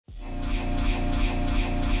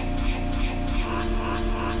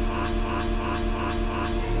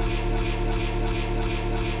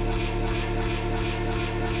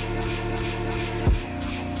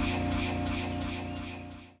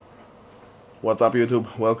What's up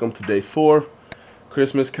YouTube? Welcome to day 4,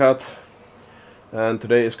 Christmas cut. And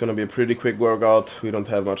today is gonna be a pretty quick workout. We don't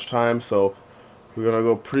have much time, so we're gonna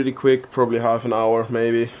go pretty quick, probably half an hour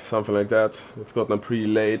maybe, something like that. It's gotten pretty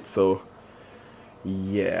late, so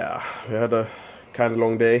yeah, we had a kind of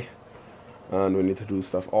long day and we need to do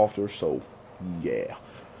stuff after, so yeah,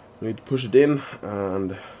 we need to push it in,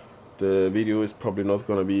 and the video is probably not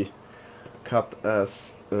gonna be cut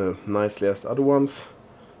as nicely as the other ones.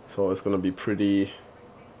 So it's gonna be pretty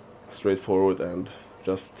straightforward and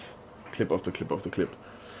just clip after clip after clip.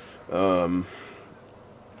 And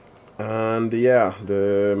yeah,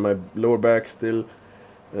 my lower back still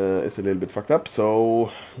is a little bit fucked up,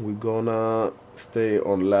 so we're gonna stay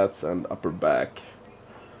on lats and upper back.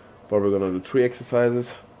 But we're gonna do 3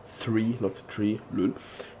 exercises, 3, not 3,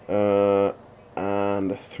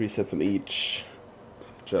 and 3 sets on each.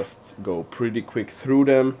 Just go pretty quick through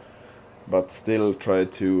them, but still try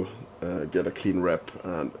to get a clean rep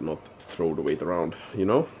and not throw the weight around, you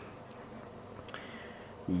know?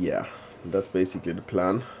 Yeah, that's basically the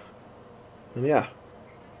plan. And yeah,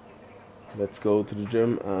 let's go to the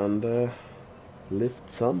gym and lift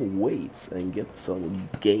some weights and get some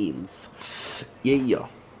gains. Yeah,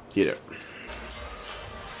 see you there.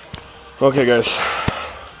 Okay guys,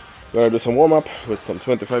 gonna do some warm-up with some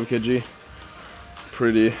 25 kg.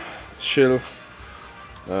 Pretty chill.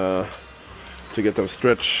 To get them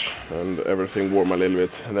stretch and everything warm a little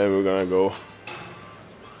bit, and then we're gonna go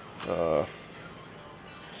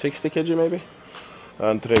 60 kg maybe.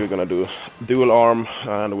 And today we're gonna do dual arm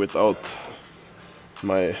and without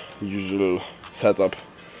my usual setup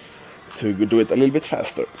to do it a little bit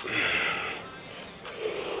faster.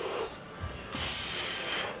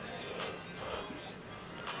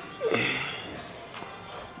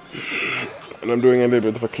 And I'm doing a little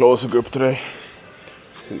bit of a closer grip today.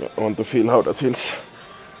 I want to feel how that feels.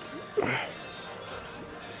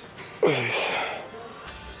 14,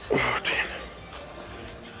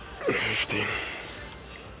 15.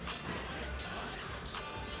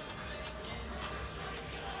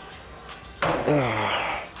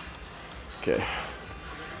 Okay,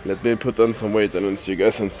 let me put on some weight and I'll see you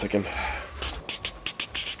guys in a second.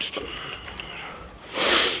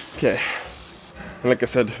 Okay, and like I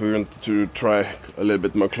said, we want to try a little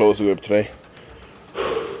bit more closer grip today.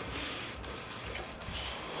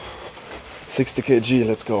 60 kg,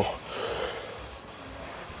 let's go.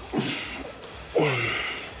 1,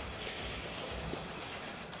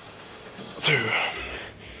 2,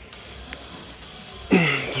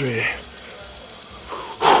 3,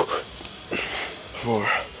 4,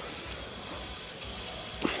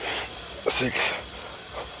 6,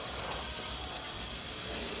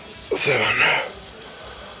 7,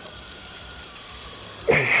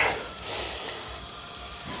 8,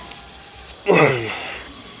 9,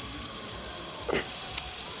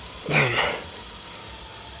 10,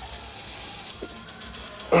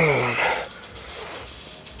 11,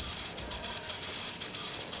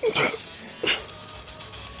 12.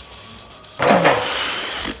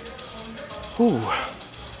 Ooh.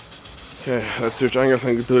 Okay, let's switch angles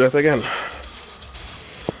and do that again.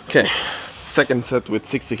 Okay, second set with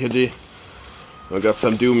 60 kg. I got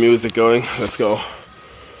some doom music going. Let's go.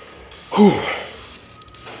 Whew.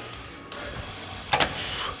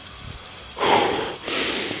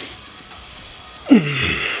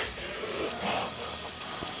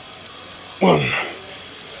 One,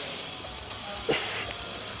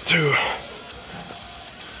 2,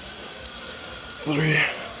 3,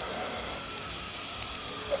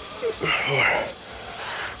 4,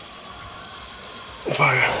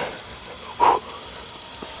 5,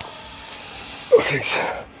 6,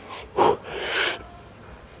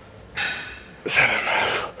 7,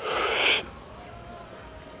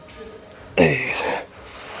 8,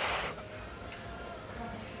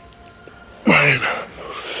 9.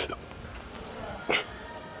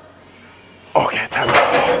 Okay, 10.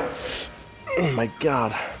 Oh my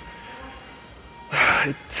god.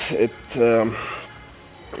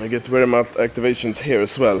 I get very much activations here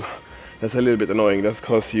as well. That's a little bit annoying. That's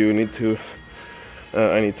because you need to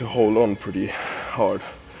I need to hold on pretty hard.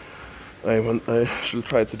 I should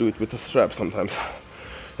try to do it with a strap sometimes.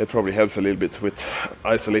 It probably helps a little bit with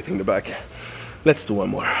isolating the back. Let's do one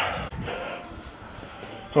more.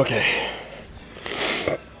 Okay.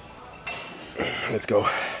 Let's go.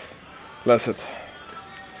 Last set.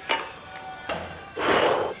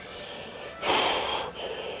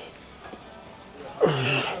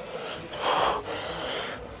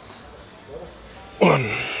 1,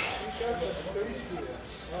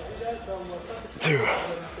 2,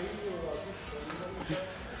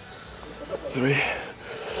 3,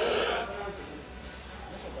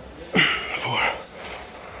 4,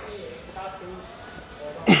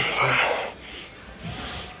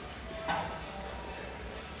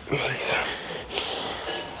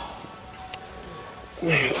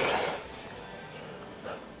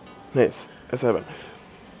 Nice. 7.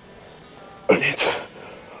 8.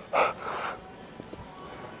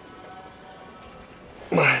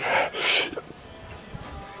 9.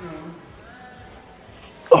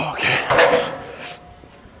 Okay.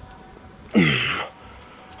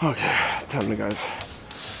 Okay, 10 guys.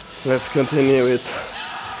 Let's continue with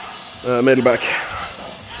middle back.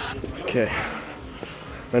 Okay.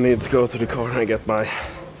 I need to go to the corner and get my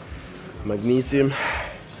magnesium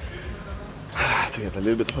to get a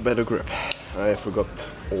little bit of a better grip. I forgot.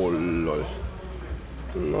 Oh lol.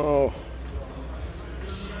 No.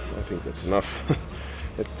 I think that's enough.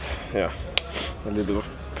 It's, yeah, a little bit of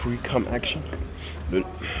pre-cum action. Good.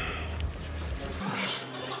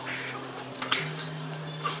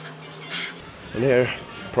 And here,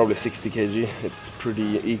 probably 60 kg. It's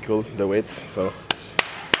pretty equal, the weights, so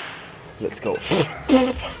let's go.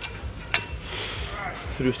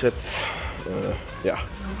 3 sets. Yeah,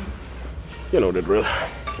 you know the drill.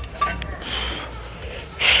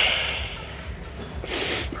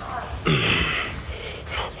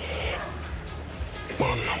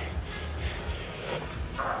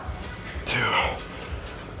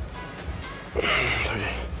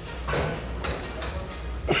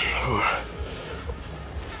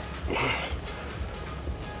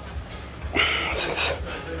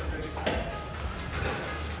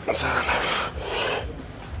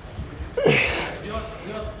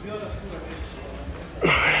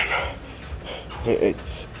 Eight,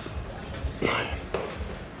 9,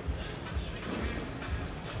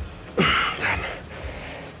 10.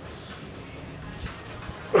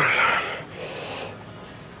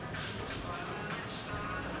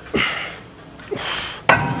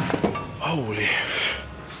 Holy.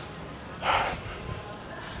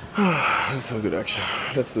 That's a good action.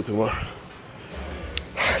 Let's do 2 more.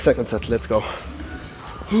 Second set, let's go.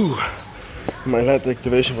 Whew. My lat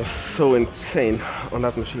activation was so insane on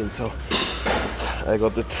that machine, so I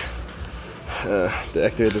got it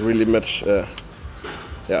deactivated really much.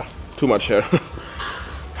 Yeah, too much here.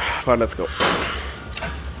 Fine, let's go.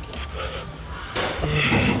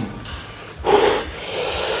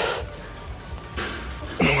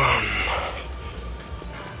 1,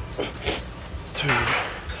 2,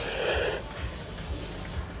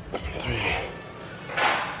 3,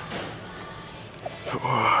 4,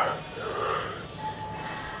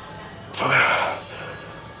 5,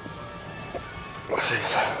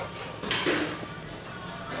 6,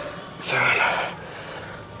 7,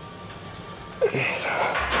 8,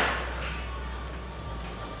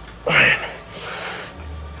 9,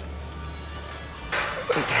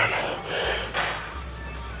 10.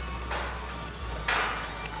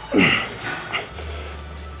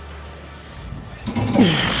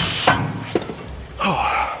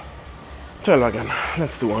 Oh, 12 again.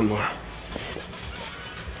 Let's do 1 more.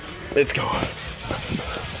 Let's go.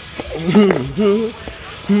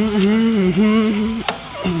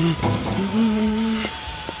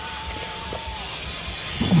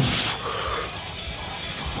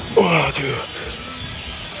 One, 2,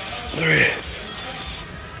 3,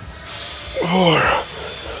 4,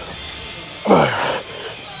 5,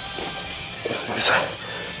 6,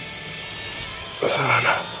 7,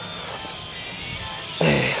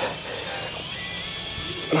 8,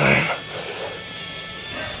 9,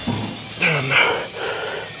 10,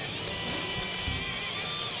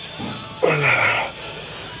 11.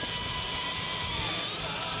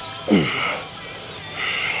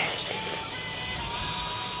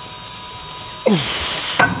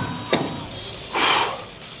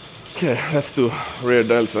 Okay, let's do rear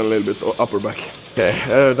delts and a little bit upper back. Okay,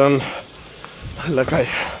 I've done like I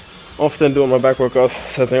often do on my back workouts,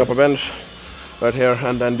 setting up a bench right here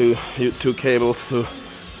and then do 2 cables to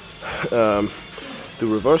do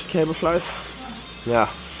reverse cable flies. Yeah,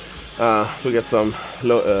 to get some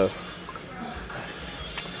low,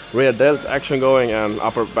 rear delt action going and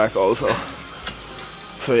upper back also.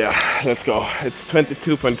 So yeah, let's go. It's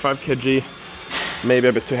 22.5 kg, maybe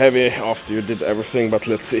a bit too heavy after you did everything, but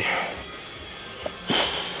let's see.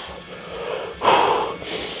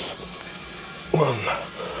 One,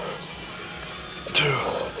 2,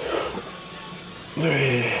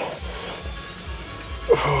 3,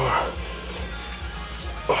 4,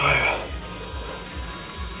 5,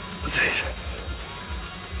 6,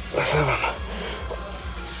 7,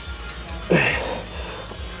 8,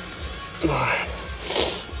 9,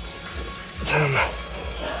 10,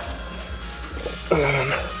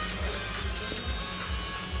 11,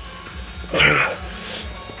 12,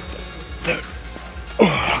 13.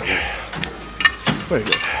 Oh, okay. Very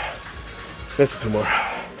good. Let's do 2 more.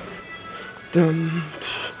 Dun.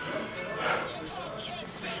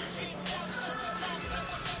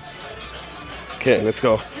 Okay, let's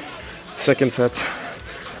go. Second set.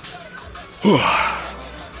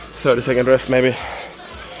 30-second rest maybe.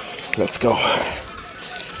 Let's go.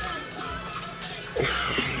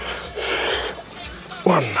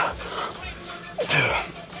 1, 2,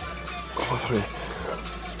 3,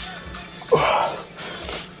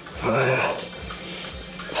 5,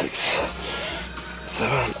 6,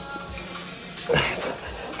 7, 8,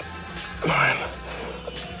 9,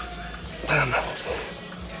 10,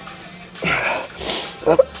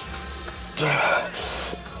 11, 12.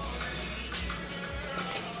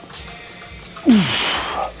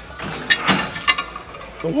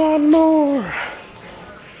 One more.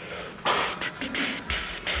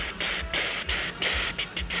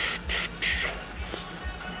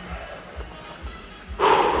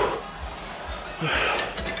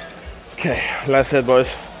 Okay, last set,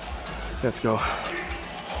 boys. Let's go.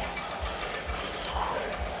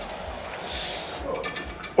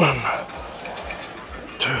 1,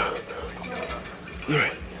 2, 3,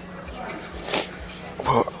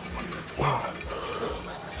 4,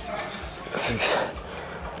 6,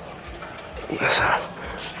 7,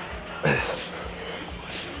 8,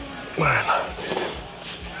 9,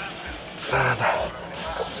 10,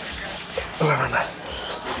 11,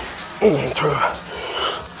 12,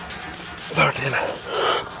 13,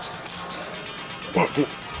 14.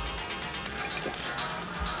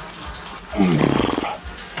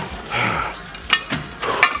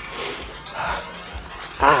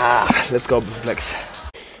 Let's go flex.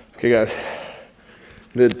 Okay guys,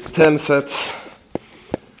 did 10 sets,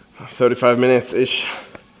 35 minutes ish.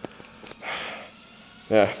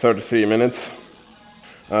 Yeah, 33 minutes.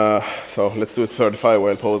 So let's do it 35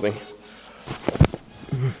 while posing.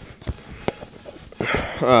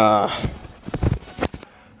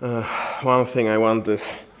 One thing I want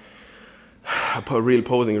is a real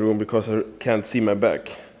posing room because I can't see my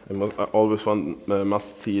back. I always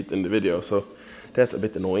must see it in the video, so that's a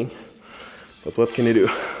bit annoying. But what can you do?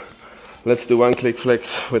 Let's do one click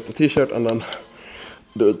flex with the t-shirt and then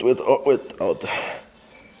do it without.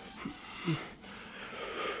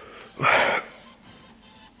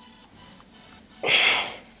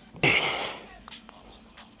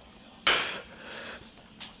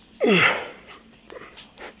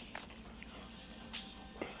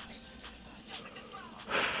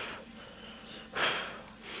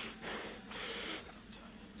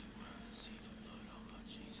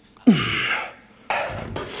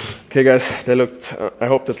 Okay guys, they looked, I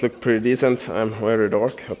hope that looked pretty decent. I'm very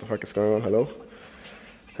dark. What the fuck is going on? Hello?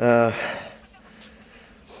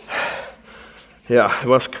 Yeah, it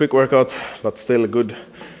was a quick workout, but still a good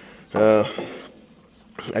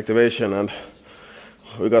activation, and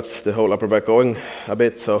we got the whole upper back going a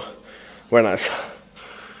bit, so very nice.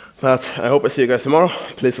 But I hope I see you guys tomorrow.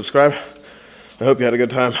 Please subscribe. I hope you had a good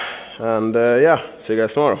time, and yeah, see you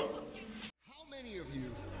guys tomorrow. How many of you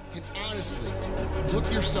can honestly look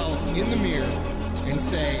yourself in the mirror and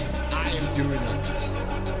say, I am doing like this?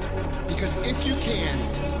 Because if you can,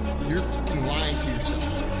 you're fucking lying to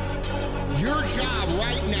yourself. Your job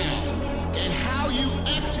right now and how you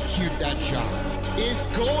execute that job is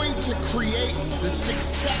going to create the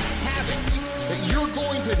success habits that you're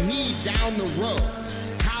going to need down the road.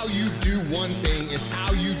 How you do one thing is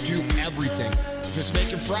how you do everything. If it's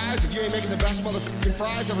making fries, if you ain't making the best motherfucking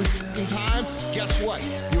fries every fucking time, guess what?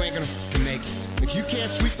 You ain't gonna fucking make it. If you can't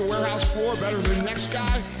sweep the warehouse floor better than the next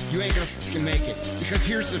guy, you ain't gonna fucking make it. Because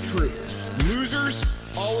here's the truth. Losers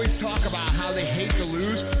always talk about how they hate to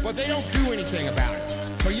lose, but they don't do anything about it.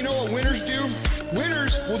 But you know what winners do?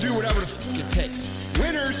 Winners will do whatever the fuck it takes.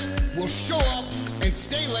 Winners will show up and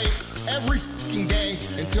stay late every fucking day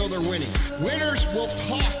until they're winning. Winners will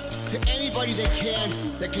talk to anybody they can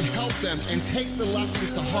that can help them and take the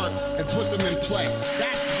lessons to heart and put them in play.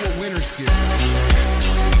 That's what winners do.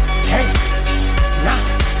 Hey,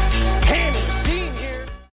 nah.